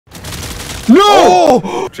No!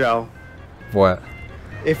 Oh! Joe. What?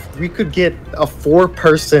 If we could get a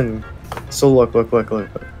 4-person... So look.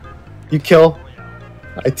 You kill,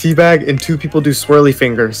 I teabag, and 2 people do swirly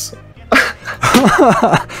fingers.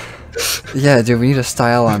 Yeah, dude, we need a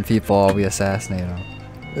style on people while we assassinate them.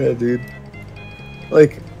 Yeah, dude.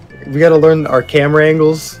 Like, we gotta learn our camera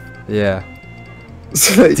angles. Yeah.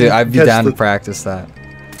 So dude, I'd be down to practice that.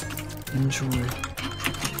 Enjoy.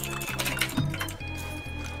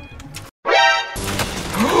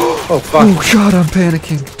 Oh, fuck. Oh, God, I'm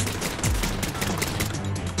panicking.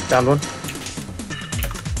 Down one.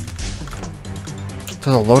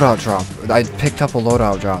 There's a loadout drop. I picked up a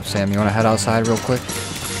loadout drop, Sam. You want to head outside real quick?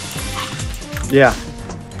 Yeah.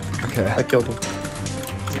 Okay. I killed him.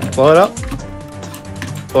 Blow it up.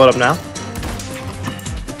 Blow it up now.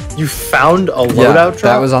 You found a loadout drop?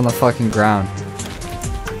 That was on the fucking ground.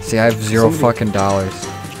 See, I have zero fucking dollars.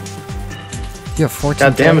 You have 14.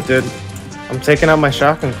 God damn it, dude. I'm taking out my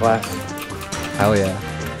shotgun class. Hell yeah.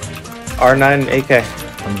 R9 AK.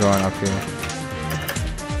 I'm going up here.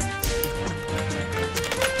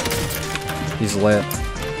 He's lit.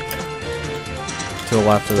 To the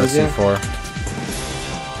left of the C4.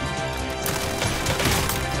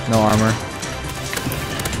 No armor.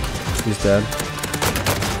 He's dead.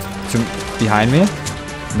 Behind me?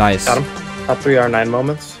 Nice. Got him. Top 3 R9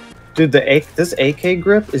 moments. Dude, this AK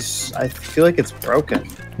grip is... I feel like it's broken.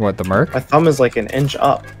 What, the Merc? My thumb is like an inch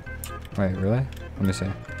up. Wait, really? Let me see.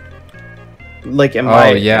 Like in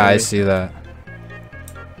my... Oh, yeah, I see that.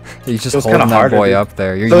 He's just holding that boy up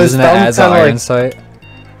there. You're so using it as an iron sight?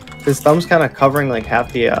 His thumb's kind of covering like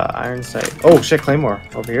half the iron sight. Oh, shit, Claymore.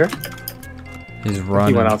 Over here? He's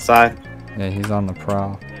running. He went outside. Yeah, he's on the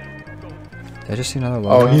prowl. Did I just see another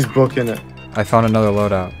loadout? Oh, he's booking it. I found another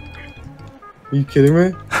loadout. Are you kidding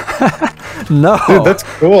me? No. Dude, that's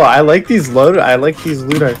cool. I like these loot.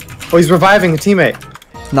 Oh, he's reviving a teammate.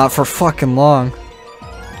 Not for fucking long.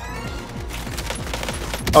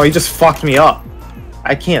 Oh, he just fucked me up.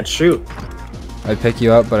 I can't shoot. I'd pick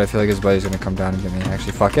you up, but I feel like his buddy's gonna come down and get me.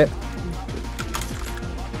 Actually, fuck it.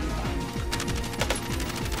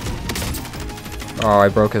 Oh, I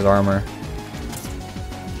broke his armor.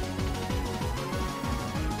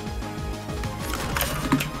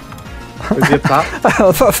 Was he up top? I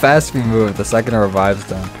love how fast we move. The second our revive's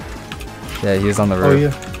done. Yeah, he's on the roof. Oh,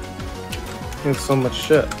 yeah. He has so much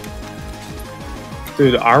shit.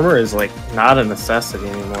 Dude, armor is like not a necessity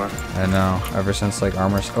anymore. I know. Ever since like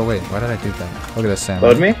armor. Oh wait, why did I do that? Look at this, Sam.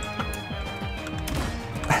 Load me?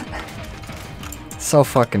 So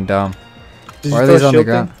fucking dumb. Did why are these on the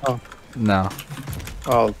ground? Oh. No.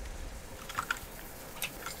 Oh.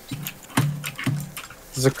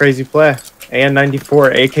 This is a crazy play.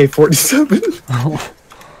 AN-94, AK-47.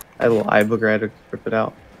 I lied, but I had to rip it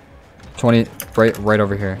out. 20, right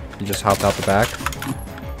over here. You just hopped out the back.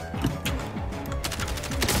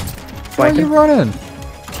 Why are you running?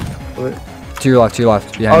 What? To your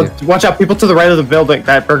left, behind you. Watch out, people to the right of the building,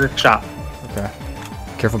 that burger shop. Okay.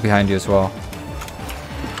 Careful behind you as well.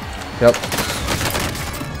 Yep.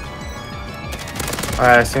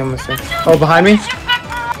 Alright, I see him. Oh, behind me.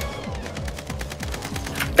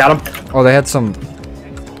 Got him. Oh, they had some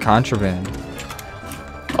contraband.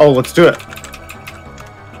 Oh, let's do it.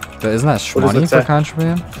 Isn't that Schmeat for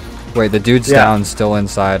contraband? Wait, the dude's down still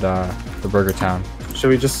inside the burger town. Should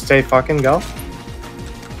we just stay fucking go?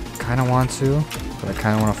 Kinda want to, but I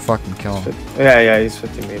kinda wanna fucking kill him. Yeah, he's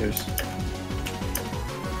 50 meters.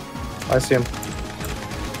 I see him.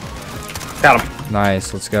 Got him.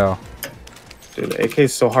 Nice, let's go. Dude, the AK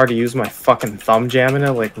is so hard to use. My fucking thumb jamming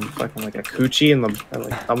it like fucking like a coochie in the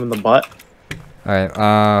like thumb in the butt.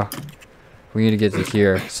 Alright, we need to get to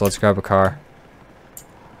here, so let's grab a car.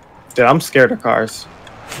 Dude, I'm scared of cars.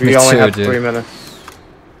 We Me only too, have dude. 3 minutes.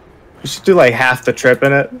 We should do like half the trip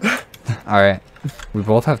in it. Alright. We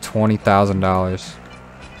both have $20,000.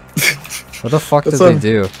 What the fuck did they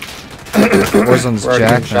do? Warzone's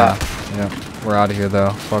jacked now. Yeah, we're out of here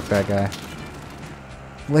though. Fuck that guy.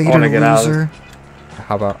 Later, loser.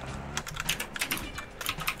 How about?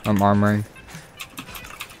 I'm armoring.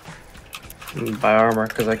 Buy armor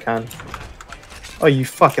because I can. Oh, you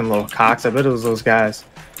fucking little cocks! I bet it was those guys.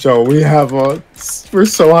 Joe, we're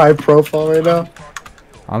so high profile right now.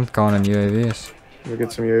 I'm calling in UAVs. We'll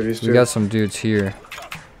get some UAVs too. We got some dudes here.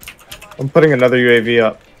 I'm putting another UAV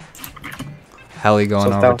up. Heli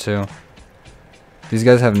going over too. These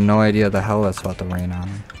guys have no idea the hell that's about to rain on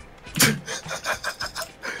them.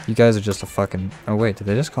 You guys are just a fucking... Oh wait, did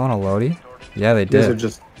they just call in a Lodi? Yeah, they did. You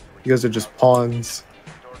guys are just pawns.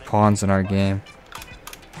 Pawns in our game.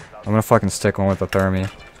 I'm gonna fucking stick one with the thermi.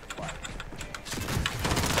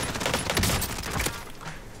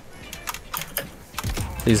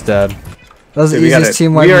 He's dead. That was the Dude, easiest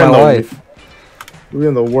team wipe of my life. We're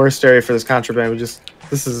in the worst area for this contraband. This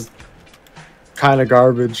is kind of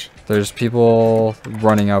garbage. There's people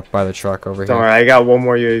running up by the truck over here. Don't worry, I got one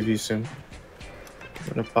more UAV soon. I'm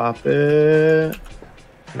gonna pop it.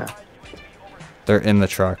 No. They're in the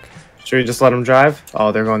truck. Should we just let them drive?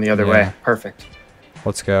 Oh, they're going the other way. Perfect.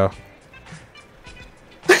 Let's go.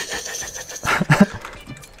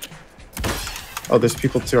 Oh, there's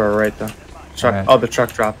people to our right though. Truck. Right. Oh, the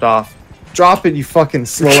truck dropped off. Drop it, you fucking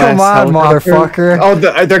slow ass. Come on, helicopter. motherfucker.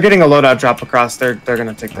 Oh, they're getting a loadout drop across. They're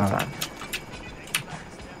gonna take their time.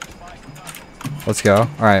 Let's go. All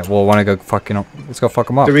right, we'll want to go fucking. Let's go fuck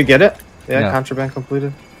them up. Did we get it? Yeah, contraband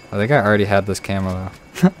completed. I think I already had this camo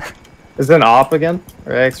though. Is it an op again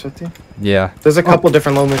or AX-50? Yeah. There's a couple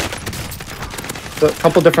different lonely. A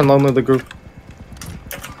couple different lonely the group.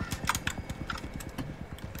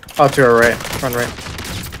 Oh, to our right, front right.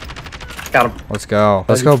 Got him. Let's go.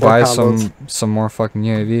 Let's go buy some more fucking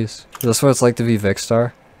UAVs. Is this what it's like to be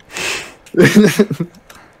Vicstar?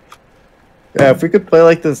 Yeah, if we could play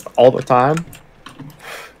like this all the time,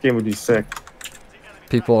 game would be sick.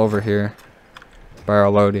 People over here by our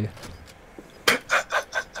loadie.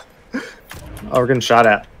 Oh, we're getting shot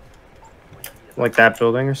at. Like that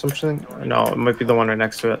building or something? No, it might be the one right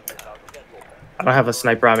next to it. I don't have a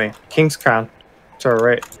sniper on me. King's Crown. To our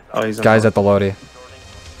right. Oh, he's Guys at the loadie.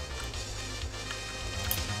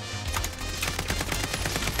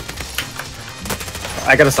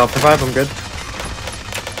 I gotta self-revive, I'm good.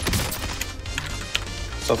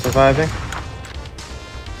 Self-reviving.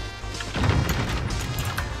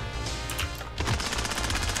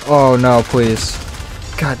 Oh no, please.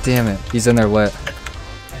 God damn it. He's in there lit.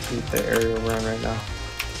 I need the aerial run right now.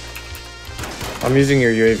 I'm using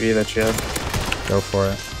your UAV that you have. Go for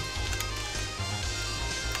it.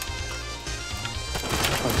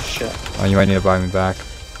 Oh shit. Oh, you might need to buy me back.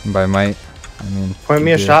 And by might, I mean... Point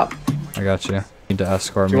me a shot. I got you. Need to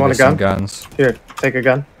escort Do me you want to a gun? some guns. Here, take a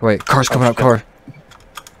gun. Wait, car's coming up, shit. car.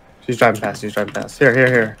 She's driving past, he's driving past.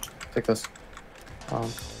 Here. Take this.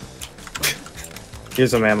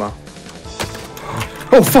 Here's some ammo.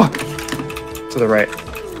 Oh fuck! To the right.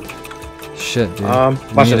 Shit, dude.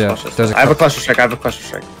 Watch this. I have a cluster strike,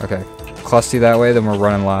 Okay. Clusty that way, then we're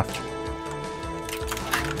running left.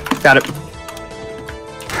 Got it.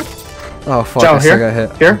 Oh fuck, Joe, I still got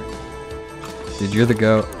hit. Here? Dude, you're the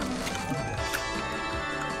goat.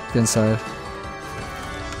 Get inside.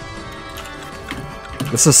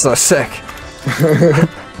 This is so sick.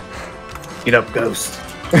 Get up, ghost.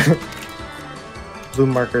 Blue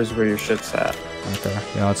markers where your shit's at. Okay,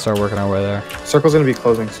 yeah, let's start working our way there. Circle's gonna be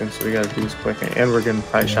closing soon, so we gotta do this quick. And we're getting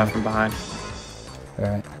probably shot from behind.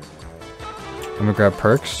 Alright. I'm gonna grab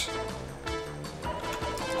perks.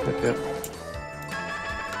 Yep.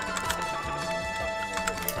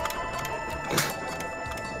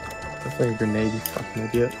 Definitely a grenade, you fucking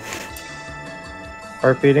idiot.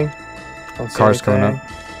 Heart beating. Car's coming up.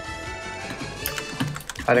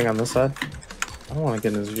 Hiding on this side. I don't want to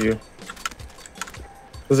get in his view.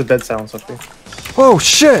 There's a dead silence up here. Oh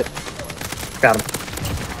shit! Got him.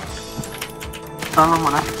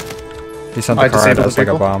 He sent the car at us like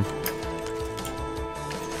a bomb.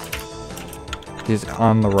 He's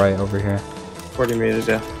on the right over here. 40 meters,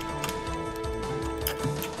 yeah.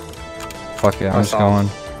 Fuck it, I'm just going.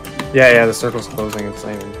 Yeah, the circle's closing. It's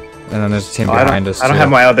not even... And then there's a team behind us. I don't have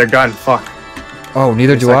my other gun. Fuck. Oh,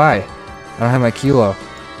 neither do I. I don't have my kilo.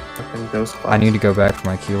 Fucking ghost class. I need to go back for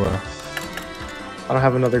my kilo. I don't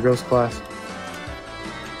have another ghost class.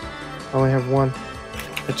 I only have one.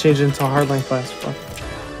 I changed it into a hardline class. Fuck.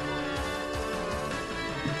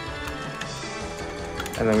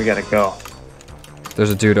 And then we gotta go.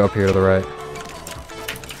 There's a dude up here to the right.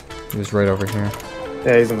 He was right over here.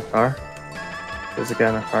 Yeah, he's in the car. There's a guy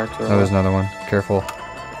in the car too. Oh, there's another one. Careful.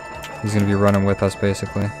 He's gonna be running with us,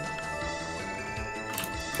 basically. Do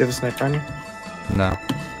you have a sniper on you? No.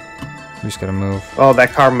 We just gotta move. Oh,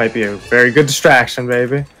 that car might be a very good distraction,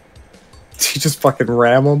 baby. You just fucking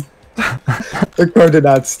ram him. The car did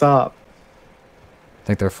not stop. I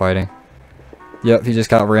think they're fighting. Yep, he just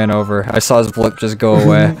got ran over. I saw his blip just go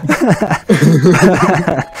away.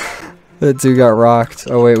 That dude got rocked.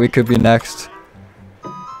 Oh wait, we could be next.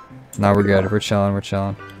 Nah, we're good. We're chilling. We're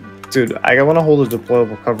chilling. Dude, I want to hold a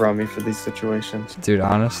deployable cover on me for these situations. Dude,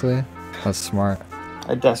 honestly, that's smart.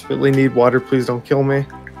 I desperately need water. Please don't kill me.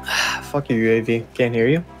 Fuck you, UAV. Can't hear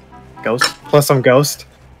you. Ghost. Plus, I'm ghost.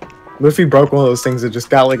 What if he broke one of those things that just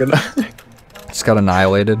got like a... Just got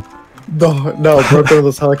annihilated. No, broke one of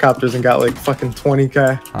those helicopters and got like fucking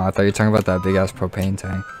 20k. Oh, I thought you were talking about that big ass propane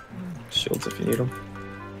tank. Shields if you need them.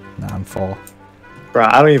 Nah, I'm full. Bro,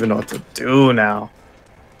 I don't even know what to do now.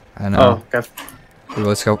 I know. Oh, okay. Dude,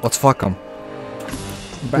 let's go. Let's fuck them.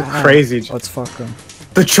 Crazy. Let's fuck them.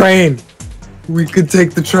 The train. We could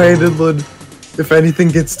take the train inland if anything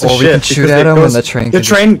gets to or shit. We can shoot at them and the train.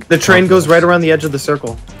 The train goes right around the edge of the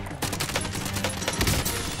circle.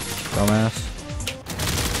 Dumbass.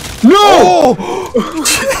 No! Oh!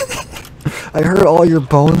 I heard all your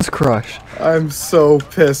bones crush. I'm so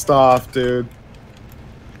pissed off, dude.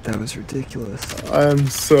 That was ridiculous. I'm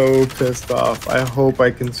so pissed off. I hope I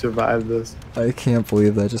can survive this. I can't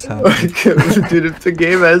believe that just happened. Dude, if the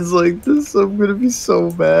game ends like this, I'm gonna be so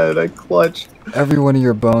mad. I clutched. Every one of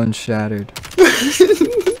your bones shattered.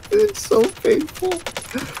 It's so painful.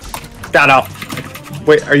 Got out.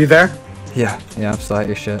 Wait, are you there? Yeah, I'm still at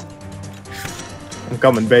your shit. I'm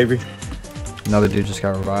coming, baby. Another dude just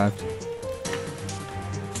got revived.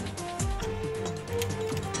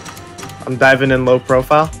 I'm diving in low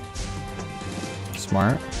profile.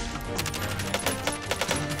 Smart.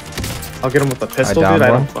 I'll get him with a pistol, dude. I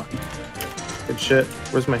don't fuck. Good shit.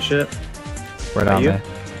 Where's my shit? Right on me.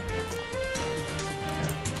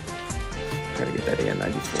 Gotta get that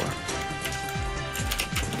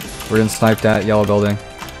AN-94. We're getting sniped at yellow building.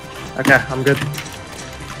 Okay, I'm good.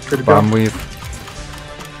 Good to go. Bomb weave.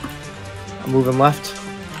 I'm moving left.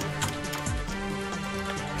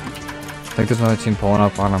 I think there's another team pulling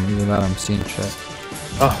up on him. Either that, I'm seeing shit.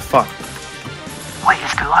 Oh fuck. Wait,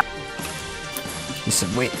 is Gulag? He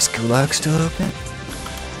said, "Wait, is Gulag still open?"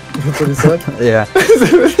 That's what he said? Yeah.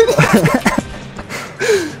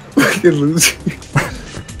 Fucking loser.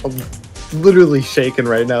 I'm literally shaking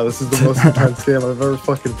right now. This is the most intense game I've ever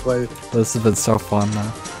fucking played. This has been so fun,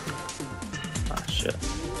 though. Ah, shit.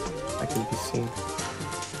 I can be seen.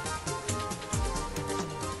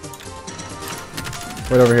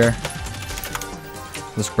 Right over here.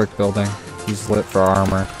 This brick building. He's lit for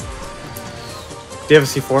armor. Do you have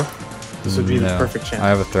a C4? This would be the perfect chance. I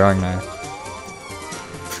have a throwing knife.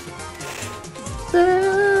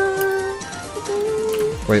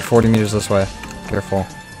 Wait, 40 meters this way. Careful.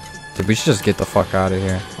 Dude, we should just get the fuck out of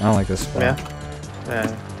here. I don't like this spot. Yeah? Yeah.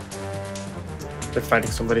 They're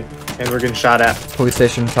fighting somebody. And we're getting shot at. Police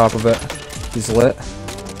station, top of it. He's lit.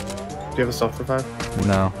 Do you have a self-revive?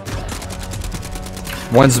 No.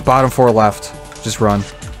 One's bottom 4 left. Just run.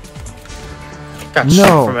 Got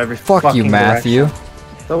shot from No! every Fuck you, fucking Matthew. direction.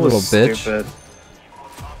 That was Little bitch. stupid.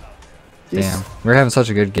 Damn. We're having such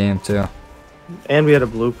a good game, too. And we had a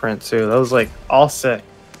blueprint, too. That was, like, all sick.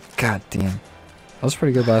 God damn. That was a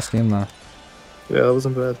pretty good last game, though. Yeah, that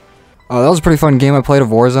wasn't bad. Oh, that was a pretty fun game I played of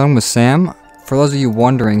Warzone with Sam. For those of you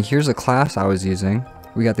wondering, here's a class I was using.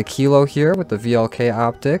 We got the Kilo here with the VLK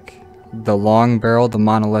optic, the long barrel, the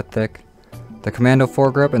monolithic, the Commando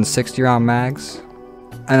foregrip and 60 round mags.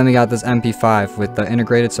 And then we got this Mp5 with the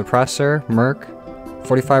integrated suppressor, Merc,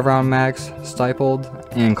 45 round mags, stippled,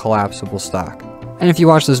 and collapsible stock. And if you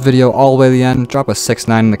watched this video all the way to the end, drop a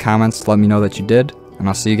 6-9 in the comments to let me know that you did. And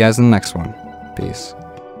I'll see you guys in the next one. Peace.